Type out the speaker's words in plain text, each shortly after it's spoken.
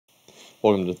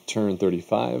Welcome to turn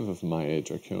 35 of my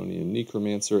Draconian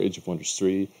Necromancer Age of Wonders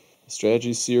 3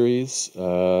 strategy series.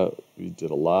 We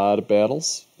did a lot of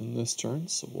battles in this turn,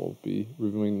 so we'll be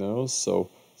reviewing those.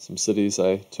 So some cities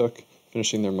I took,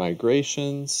 finishing their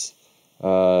migrations.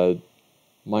 Minor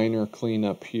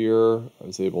cleanup here. I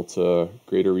was able to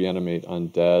greater reanimate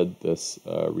undead this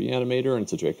reanimator, and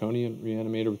it's a Draconian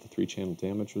reanimator with the 3-channel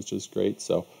damage, which is great.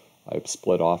 So I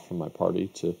split off from my party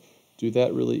to do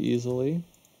that really easily.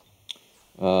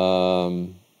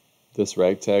 This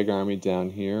ragtag army down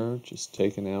here, just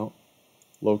taking out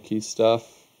low-key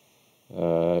stuff.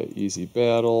 Easy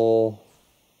battle,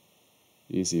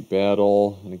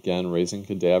 and again, raising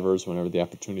cadavers whenever the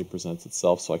opportunity presents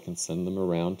itself so I can send them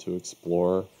around to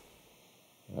explore.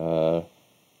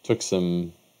 Took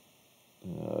some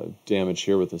damage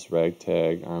here with this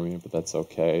ragtag army, but that's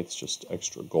okay, it's just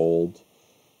extra gold.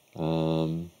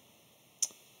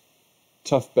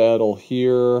 Tough battle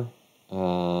here.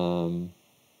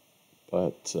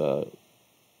 But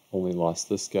only lost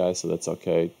this guy, so that's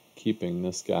okay. Keeping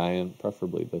this guy, and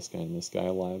preferably this guy and this guy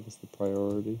alive, is the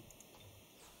priority.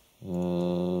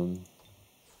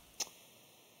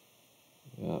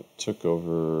 Yeah, took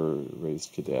over,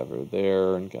 raised cadaver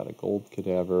there, and got a gold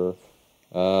cadaver.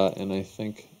 And I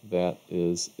think that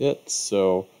is it.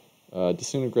 So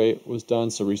Disintegrate was done,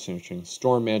 so researching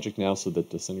Storm Magic now so that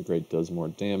Disintegrate does more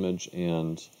damage,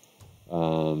 and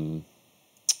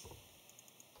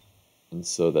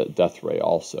so that Death Ray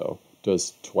also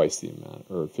does twice the amount,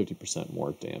 or 50%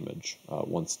 more damage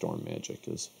once Storm Magic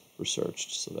is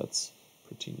researched, so that's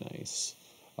pretty nice.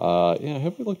 Yeah,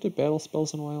 have we looked at battle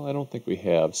spells in a while? I don't think we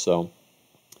have, so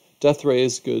Death Ray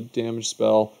is a good damage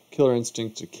spell. Killer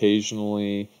Instinct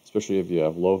occasionally, especially if you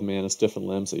have low mana, Stiffened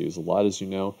Limbs I use a lot, as you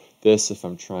know. This, if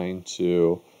I'm trying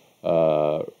to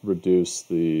reduce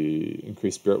the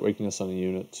increased spirit weakness on a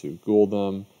unit to ghoul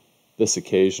them. This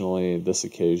occasionally,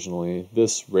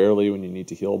 this rarely when you need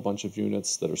to heal a bunch of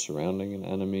units that are surrounding an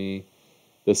enemy.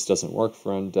 This doesn't work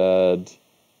for undead.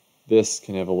 This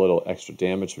can have a little extra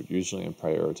damage, but usually I'm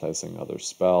prioritizing other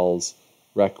spells.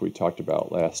 Wreck we talked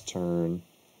about last turn.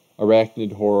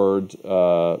 Arachnid Horde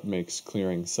makes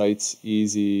clearing sites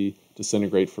easy.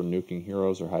 Disintegrate for nuking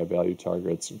heroes or high value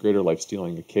targets. Greater Life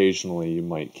Stealing occasionally you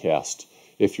might cast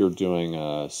if you're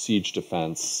doing siege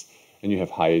defense and you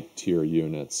have high tier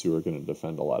units who are going to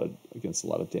defend against a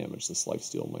lot of damage. This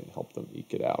lifesteal might help them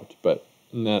eke it out. But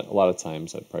a lot of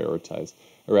times I'd prioritize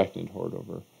Arachnid Horde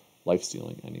over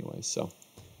lifestealing anyway. So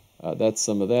that's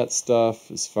some of that stuff.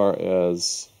 As far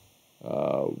as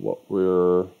what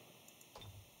we're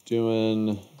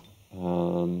doing,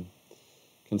 can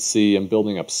see I'm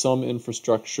building up some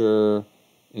infrastructure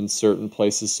in certain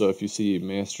places. So if you see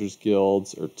Masters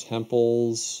Guilds or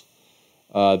temples,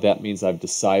 that means I've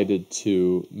decided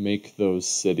to make those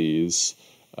cities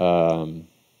the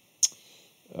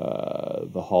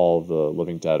Hall of the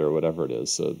Living Dead or whatever it is,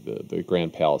 so the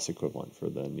Grand Palace equivalent for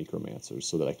the Necromancers,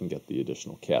 so that I can get the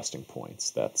additional casting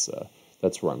points. That's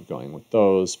where I'm going with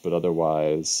those, but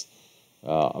otherwise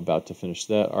about to finish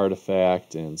that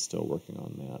artifact and still working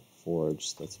on that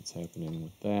forge. That's what's happening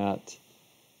with that.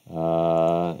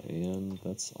 And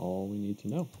that's all we need to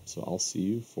know. So I'll see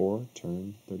you for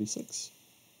turn 36.